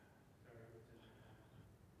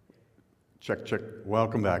Check, check.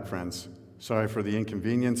 Welcome back, friends. Sorry for the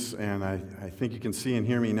inconvenience, and I think you can see and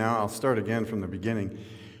hear me now. I'll start again from the beginning.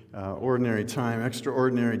 Ordinary time,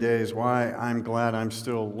 extraordinary days, why I'm glad I'm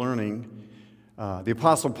still learning. The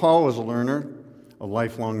Apostle Paul was a learner, a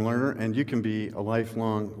lifelong learner, and you can be a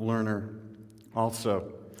lifelong learner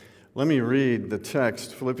also. Let me read the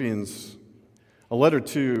text, Philippians, a letter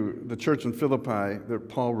to the church in Philippi that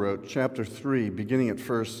Paul wrote, chapter 3, beginning at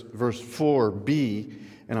verse 4b,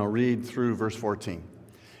 and I'll read through verse 14.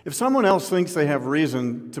 If someone else thinks they have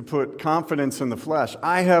reason to put confidence in the flesh,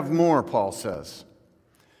 I have more, Paul says.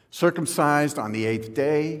 Circumcised on the 8th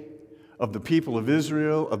day, of the people of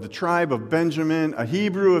Israel, of the tribe of Benjamin, a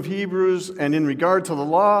Hebrew of Hebrews, and in regard to the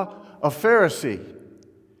law, a Pharisee.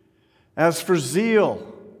 As for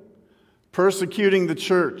zeal, persecuting the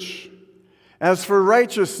church. As for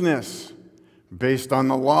righteousness, based on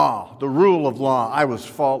the law, the rule of law, I was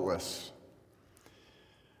faultless.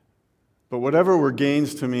 But whatever were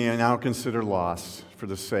gains to me, I now consider loss for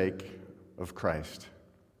the sake of Christ.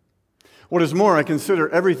 What is more, I consider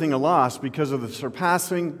everything a loss because of the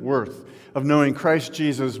surpassing worth of knowing Christ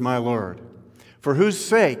Jesus my Lord, for whose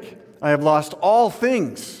sake I have lost all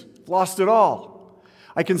things, lost it all.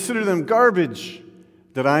 I consider them garbage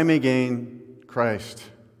that I may gain Christ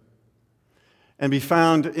and be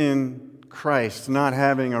found in Christ, not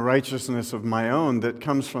having a righteousness of my own that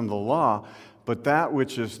comes from the law, but that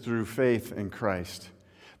which is through faith in Christ,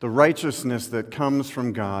 the righteousness that comes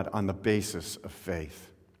from God on the basis of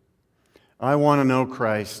faith. I want to know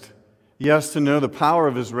Christ, yes, to know the power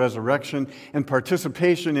of his resurrection and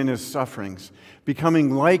participation in his sufferings,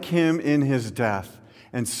 becoming like him in his death,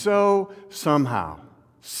 and so somehow,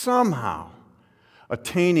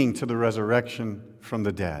 attaining to the resurrection from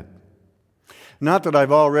the dead. Not that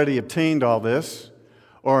I've already obtained all this,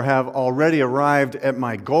 or have already arrived at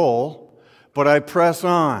my goal, but I press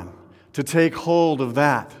on to take hold of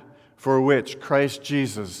that for which Christ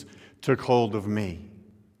Jesus took hold of me.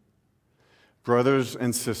 Brothers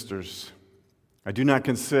and sisters, I do not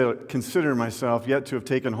consider myself yet to have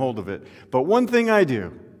taken hold of it, but one thing I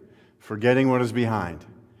do, forgetting what is behind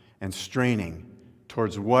and straining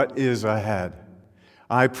towards what is ahead,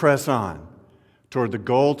 I press on toward the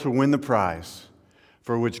goal to win the prize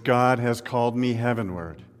for which God has called me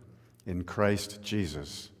heavenward in Christ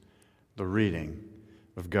Jesus. The reading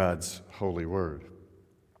of God's holy word.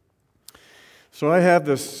 So I have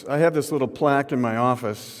this little plaque in my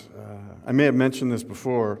office. I may have mentioned this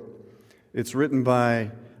before. It's written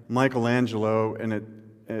by Michelangelo, and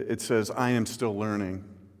it says, "I am still learning."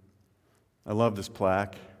 I love this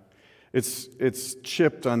plaque. It's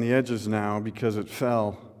chipped on the edges now because it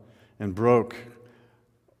fell and broke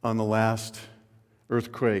on the last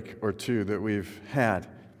earthquake or two that we've had.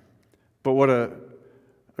 But what a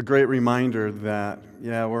great reminder that,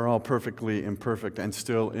 we're all perfectly imperfect and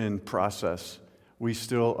still in process. We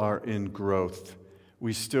still are in growth.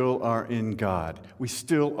 We still are in God. We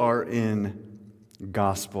still are in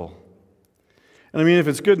gospel. And I mean, if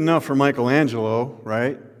it's good enough for Michelangelo,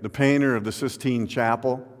 right, the painter of the Sistine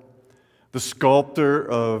Chapel, the sculptor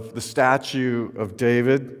of the statue of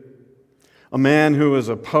David, a man who is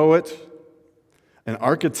a poet, an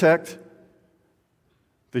architect,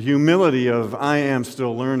 the humility of I am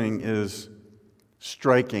still learning is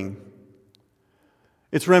striking.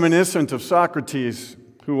 It's reminiscent of Socrates,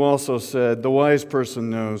 who also said, the wise person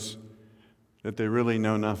knows that they really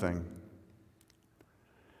know nothing.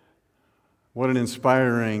 What an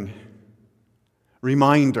inspiring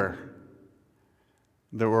reminder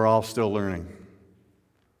that we're all still learning.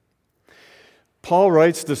 Paul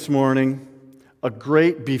writes this morning a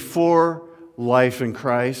great before life in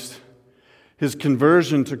Christ, his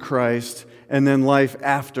conversion to Christ, and then life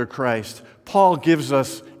after Christ. Paul gives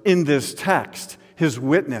us in this text his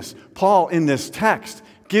witness. Paul in this text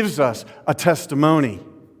gives us a testimony.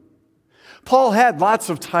 Paul had lots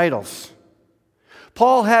of titles.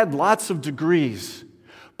 Paul had lots of degrees.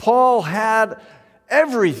 Paul had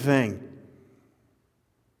everything.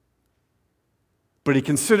 But he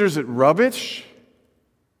considers it rubbish,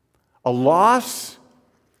 a loss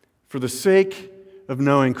for the sake of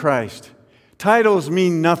knowing Christ. Titles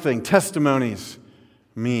mean nothing. Testimonies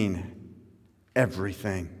mean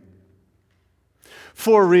everything.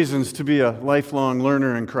 4 reasons to be a lifelong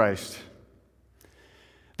learner in Christ.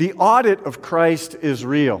 The audit of Christ is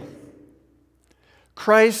real.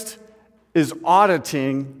 Christ is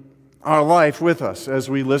auditing our life with us as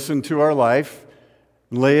we listen to our life,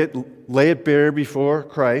 lay it bare before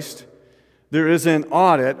Christ. There is an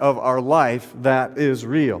audit of our life that is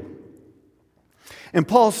real. And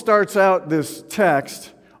Paul starts out this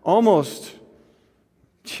text almost,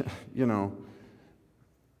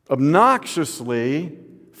 obnoxiously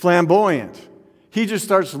flamboyant. He just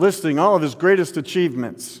starts listing all of his greatest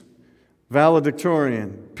achievements.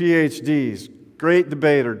 Valedictorian, PhDs, great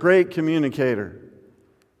debater, great communicator,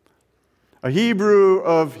 a Hebrew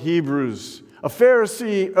of Hebrews, a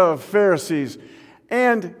Pharisee of Pharisees,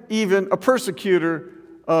 and even a persecutor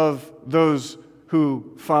of those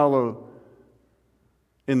who follow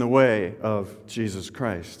in the way of Jesus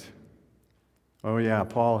Christ. Oh yeah,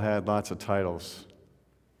 Paul had lots of titles.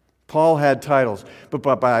 Paul had titles,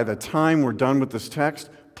 but by the time we're done with this text,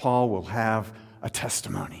 Paul will have a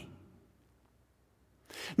testimony.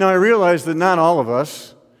 Now, I realize that not all of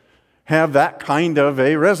us have that kind of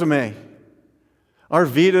a resume. Our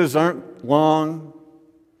vitas aren't long.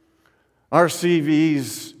 Our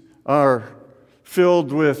CVs are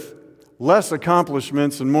filled with less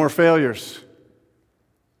accomplishments and more failures.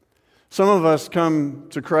 Some of us come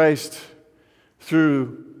to Christ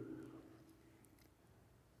through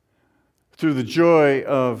the joy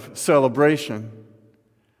of celebration.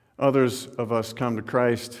 Others of us come to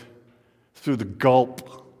Christ through the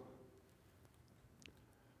gulp,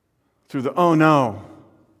 through the oh no,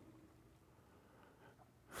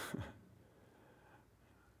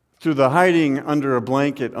 through the hiding under a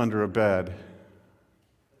blanket under a bed,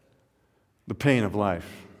 the pain of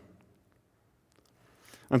life.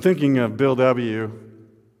 I'm thinking of Bill W.,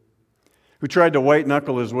 who tried to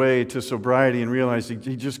white-knuckle his way to sobriety and realized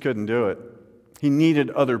he just couldn't do it. He needed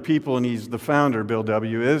other people, and he's the founder, Bill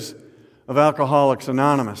W. is, of Alcoholics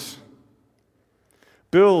Anonymous.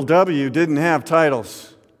 Bill W. didn't have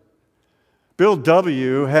titles. Bill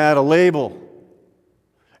W. had a label,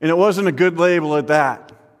 and it wasn't a good label at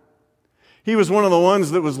that. He was one of the ones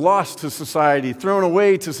that was lost to society, thrown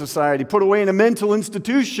away to society, put away in a mental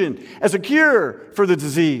institution as a cure for the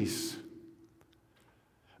disease.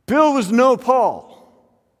 Bill was no Paul.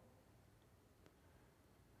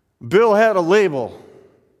 Bill had a label,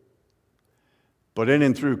 but in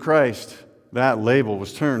and through Christ, that label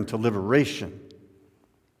was turned to liberation.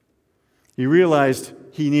 He realized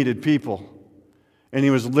he needed people, and he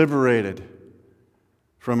was liberated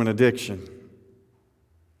from an addiction.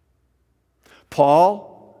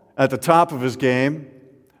 Paul, at the top of his game,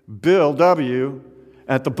 Bill W.,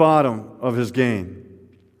 at the bottom of his game.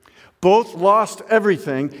 Both lost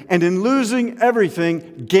everything, and in losing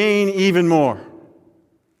everything, gain even more.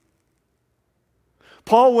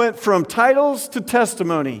 Paul went from titles to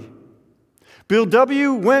testimony. Bill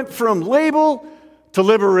W. went from label to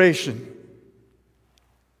liberation.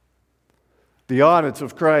 The audit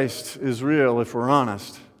of Christ is real if we're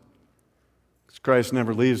honest, because Christ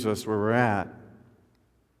never leaves us where we're at.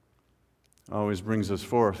 Always brings us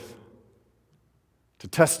forth to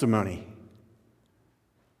testimony,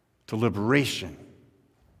 to liberation,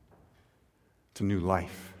 to new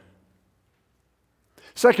life.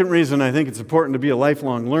 Second reason I think it's important to be a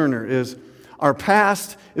lifelong learner is our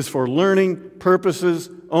past is for learning purposes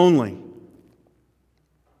only.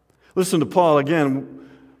 Listen to Paul again.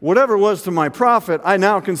 Whatever was to my profit, I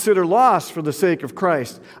now consider loss for the sake of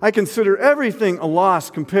Christ. I consider everything a loss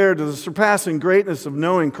compared to the surpassing greatness of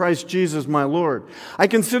knowing Christ Jesus my Lord. I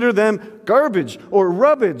consider them garbage or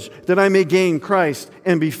rubbish that I may gain Christ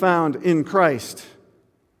and be found in Christ.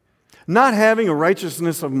 Not having a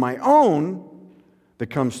righteousness of my own that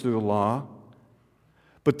comes through the law,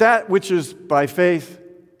 but that which is by faith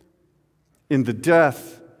in the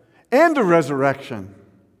death and the resurrection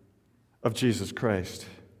of Jesus Christ.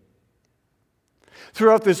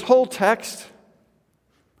 Throughout this whole text,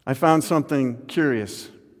 I found something curious.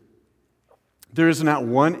 There is not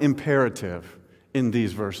one imperative in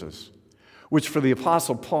these verses, which for the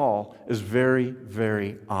Apostle Paul is very,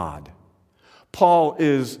 very odd. Paul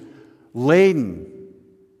is laden,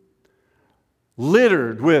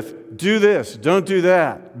 littered with do this, don't do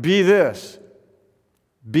that, be this,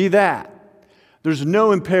 be that. There's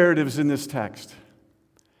no imperatives in this text.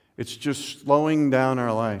 It's just slowing down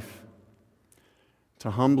our life to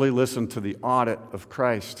humbly listen to the audit of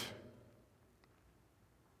Christ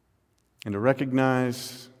and to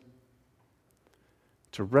recognize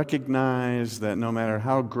that no matter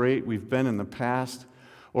how great we've been in the past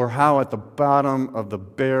or how at the bottom of the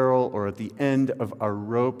barrel or at the end of our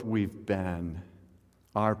rope we've been,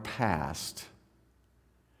 our past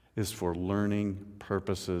is for learning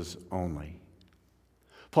purposes only.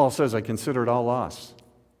 Paul says, I consider it all loss.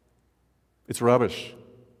 It's rubbish.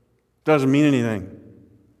 Doesn't mean anything.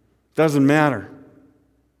 Doesn't matter.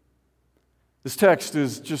 This text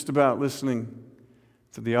is just about listening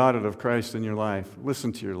to the audit of Christ in your life.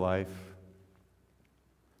 Listen to your life.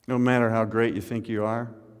 No matter how great you think you are,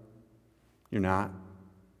 you're not.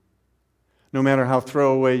 No matter how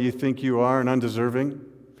throwaway you think you are and undeserving,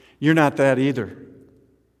 You're not that either.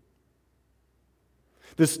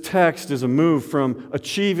 This text is a move from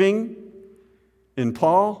achieving in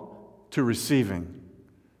Paul to receiving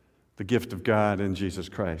the gift of God in Jesus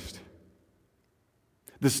Christ.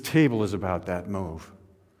 This table is about that move.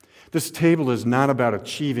 This table is not about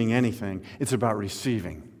achieving anything. It's about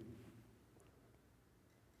receiving.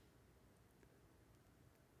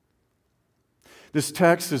 This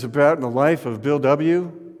text is about the life of Bill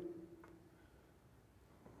W.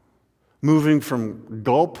 moving from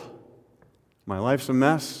gulp, my life's a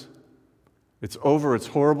mess, it's over, it's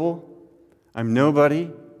horrible, I'm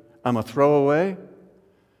nobody, I'm a throwaway.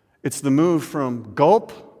 It's the move from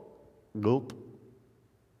gulp,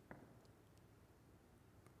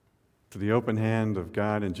 to the open hand of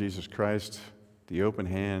God in Jesus Christ, the open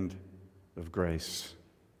hand of grace.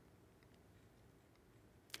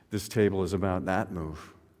 This table is about that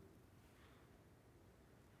move.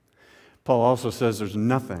 Paul also says there's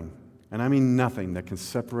nothing, and I mean nothing, that can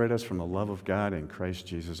separate us from the love of God in Christ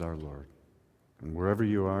Jesus our Lord. And wherever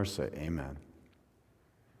you are, say amen.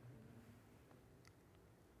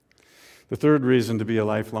 The third reason to be a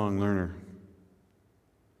lifelong learner.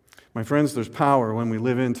 My friends, there's power when we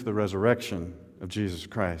live into the resurrection of Jesus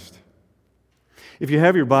Christ. If you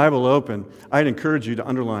have your Bible open, I'd encourage you to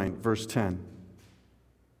underline verse 10.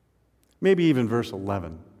 Maybe even verse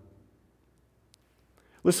 11.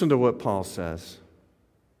 Listen to what Paul says.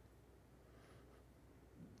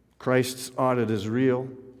 Christ's audit is real.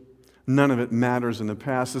 None of it matters in the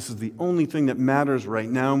past. This is the only thing that matters right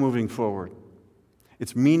now moving forward.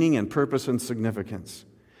 Its meaning and purpose and significance.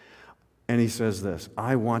 And he says this,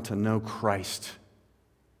 I want to know Christ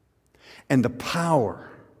and the power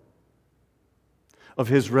of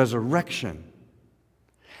his resurrection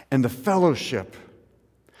and the fellowship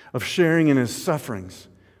of sharing in his sufferings,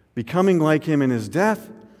 becoming like him in his death,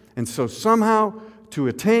 and so somehow to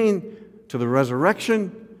attain to the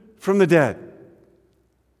resurrection from the dead.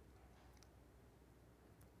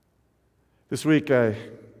 This week I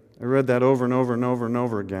read that over and over and over and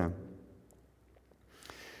over again.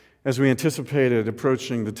 As we anticipated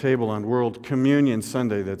approaching the table on World Communion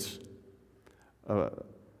Sunday, that's a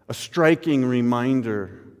striking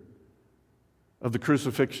reminder of the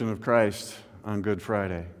crucifixion of Christ on Good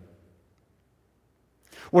Friday.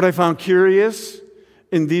 What I found curious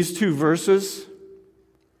in these two verses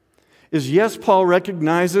is, yes, Paul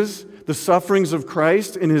recognizes the sufferings of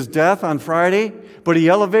Christ in his death on Friday, but he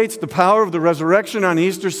elevates the power of the resurrection on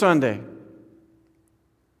Easter Sunday.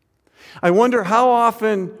 I wonder how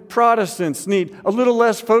often Protestants need a little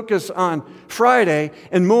less focus on Friday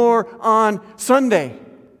and more on Sunday.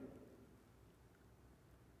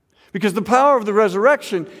 Because the power of the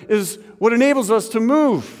resurrection is what enables us to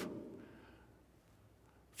move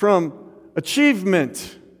from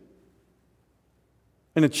achievement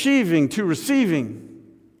and achieving to receiving.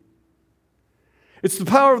 It's the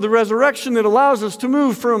power of the resurrection that allows us to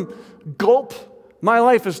move from gulp, my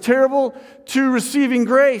life is terrible, to receiving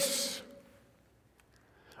grace.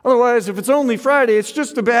 Otherwise, if it's only Friday, it's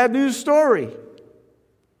just a bad news story.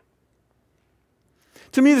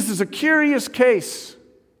 To me, this is a curious case,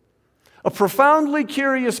 a profoundly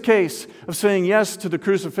curious case of saying yes to the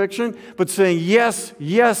crucifixion, but saying yes,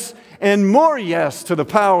 yes, and more yes to the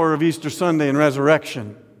power of Easter Sunday and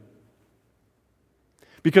resurrection.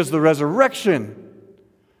 Because the resurrection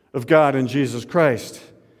of God in Jesus Christ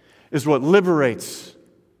is what liberates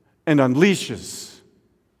and unleashes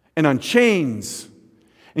and unchains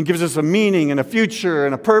and gives us a meaning and a future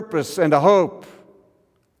and a purpose and a hope.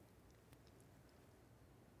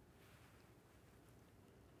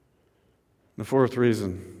 The fourth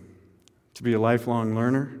reason to be a lifelong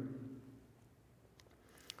learner.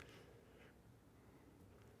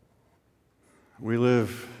 We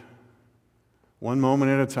live one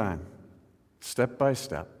moment at a time, step by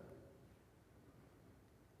step.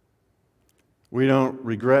 We don't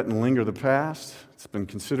regret and linger the past. It's been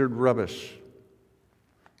considered rubbish.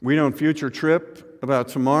 We don't future trip about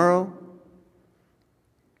tomorrow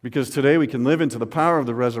because today we can live into the power of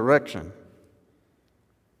the resurrection.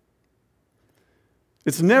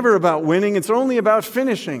 It's never about winning, it's only about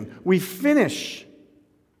finishing. We finish.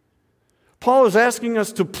 Paul is asking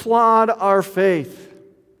us to plod our faith,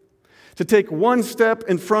 to take one step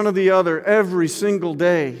in front of the other every single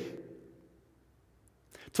day,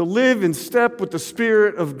 to live in step with the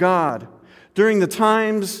Spirit of God during the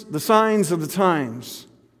signs of the times.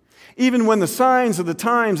 Even when the signs of the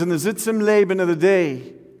times and the Zitzim Leben of the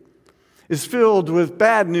day is filled with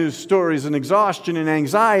bad news stories and exhaustion and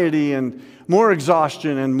anxiety and more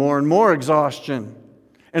exhaustion and more exhaustion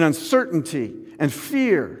and uncertainty and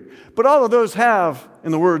fear. But all of those have,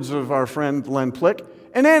 in the words of our friend Len Plick,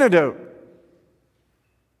 an antidote.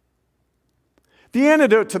 The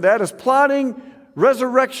antidote to that is plotting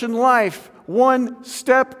resurrection life one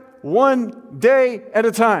step, one day at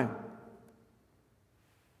a time.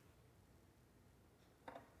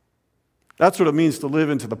 That's what it means to live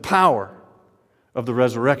into the power of the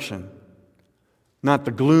resurrection, not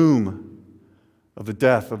the gloom of the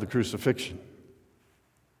death of the crucifixion.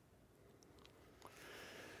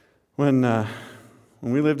 When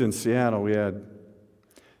we lived in Seattle,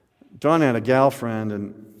 Dawn had a gal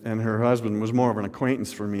friend, and her husband was more of an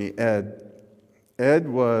acquaintance for me, Ed. Ed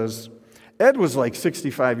was like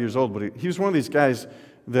 65 years old, but he was one of these guys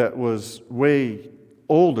that was way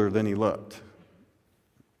older than he looked.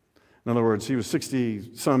 In other words, he was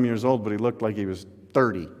 60-some years old, but he looked like he was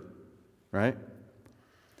 30, right?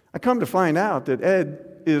 I come to find out that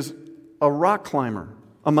Ed is a rock climber,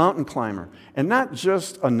 a mountain climber, and not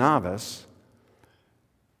just a novice,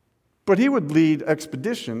 but he would lead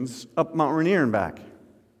expeditions up Mount Rainier and back,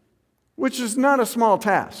 which is not a small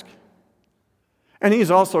task. And he's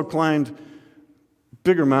also climbed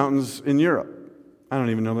bigger mountains in Europe. I don't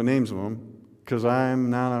even know the names of them because I'm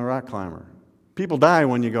not a rock climber. People die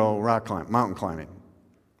when you go mountain climbing.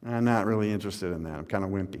 I'm not really interested in that. I'm kind of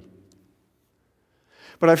wimpy.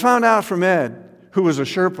 But I found out from Ed, who was a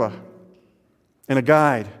Sherpa and a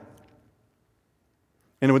guide,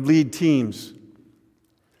 and would lead teams.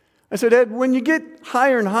 I said, Ed, when you get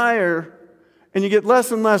higher and higher and you get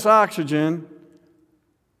less and less oxygen,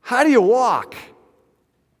 how do you walk?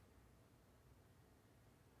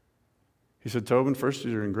 He said, Tobin, first,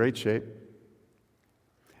 you're in great shape.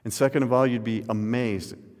 And second of all, you'd be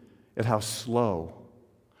amazed at how slow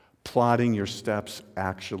plodding your steps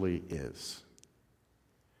actually is.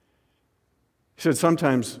 He said,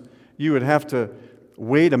 sometimes you would have to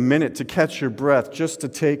wait a minute to catch your breath just to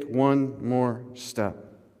take one more step.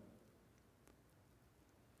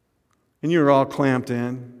 And you were all clamped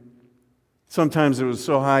in. Sometimes it was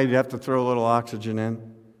so high you'd have to throw a little oxygen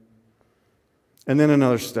in. And then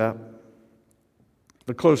another step.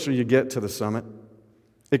 The closer you get to the summit,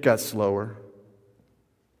 it got slower.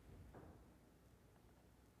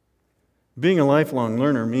 Being a lifelong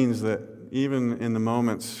learner means that even in the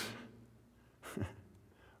moments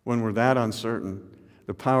when we're that uncertain,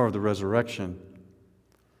 the power of the resurrection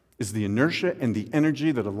is the inertia and the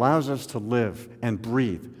energy that allows us to live and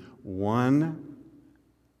breathe one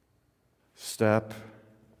step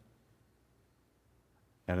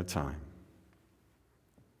at a time.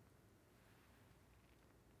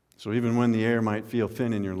 So even when the air might feel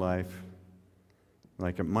thin in your life,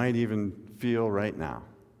 like it might even feel right now,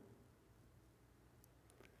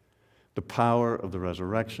 the power of the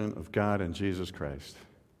resurrection of God and Jesus Christ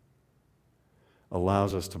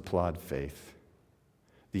allows us to plod faith,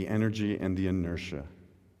 the energy and the inertia,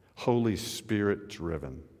 Holy Spirit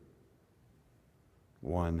driven,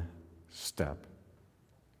 one step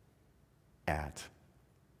at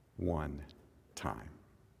one time.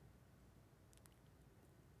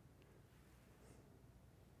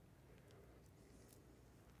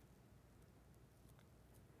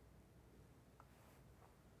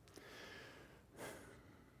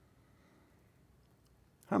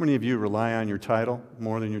 How many of you rely on your title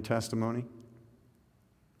more than your testimony?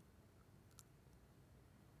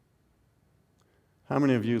 How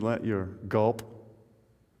many of you let your gulp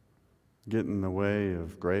get in the way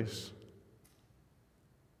of grace?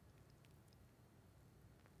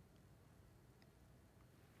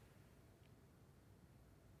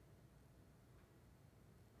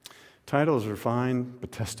 Titles are fine,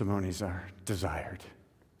 but testimonies are desired.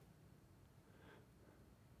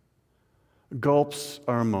 Gulps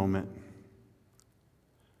are a moment.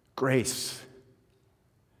 Grace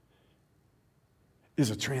is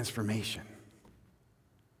a transformation.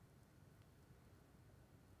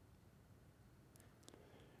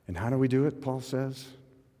 And how do we do it, Paul says?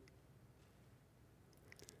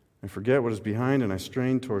 I forget what is behind and I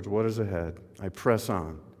strain towards what is ahead. I press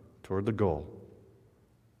on toward the goal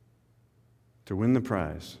to win the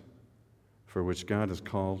prize for which God has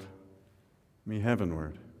called me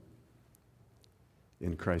heavenward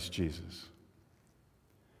in Christ Jesus.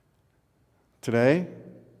 Today,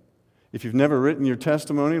 if you've never written your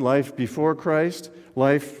testimony, life before Christ,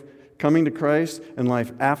 life coming to Christ, and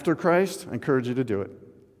life after Christ, I encourage you to do it.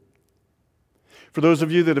 For those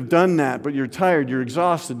of you that have done that, but you're tired, you're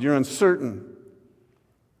exhausted, you're uncertain,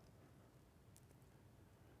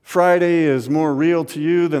 Friday is more real to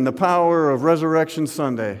you than the power of Resurrection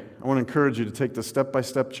Sunday. I want to encourage you to take the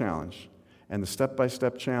step-by-step challenge. And the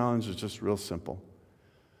step-by-step challenge is just real simple.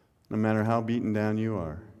 No matter how beaten down you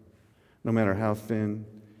are, no matter how thin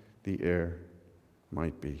the air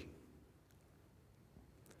might be.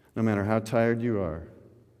 No matter how tired you are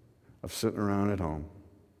of sitting around at home,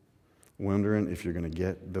 wondering if you're going to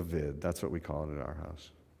get the vid. That's what we call it at our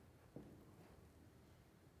house.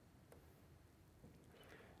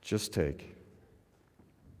 Just take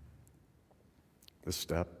the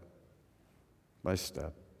step by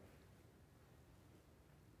step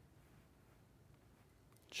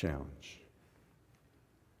challenge.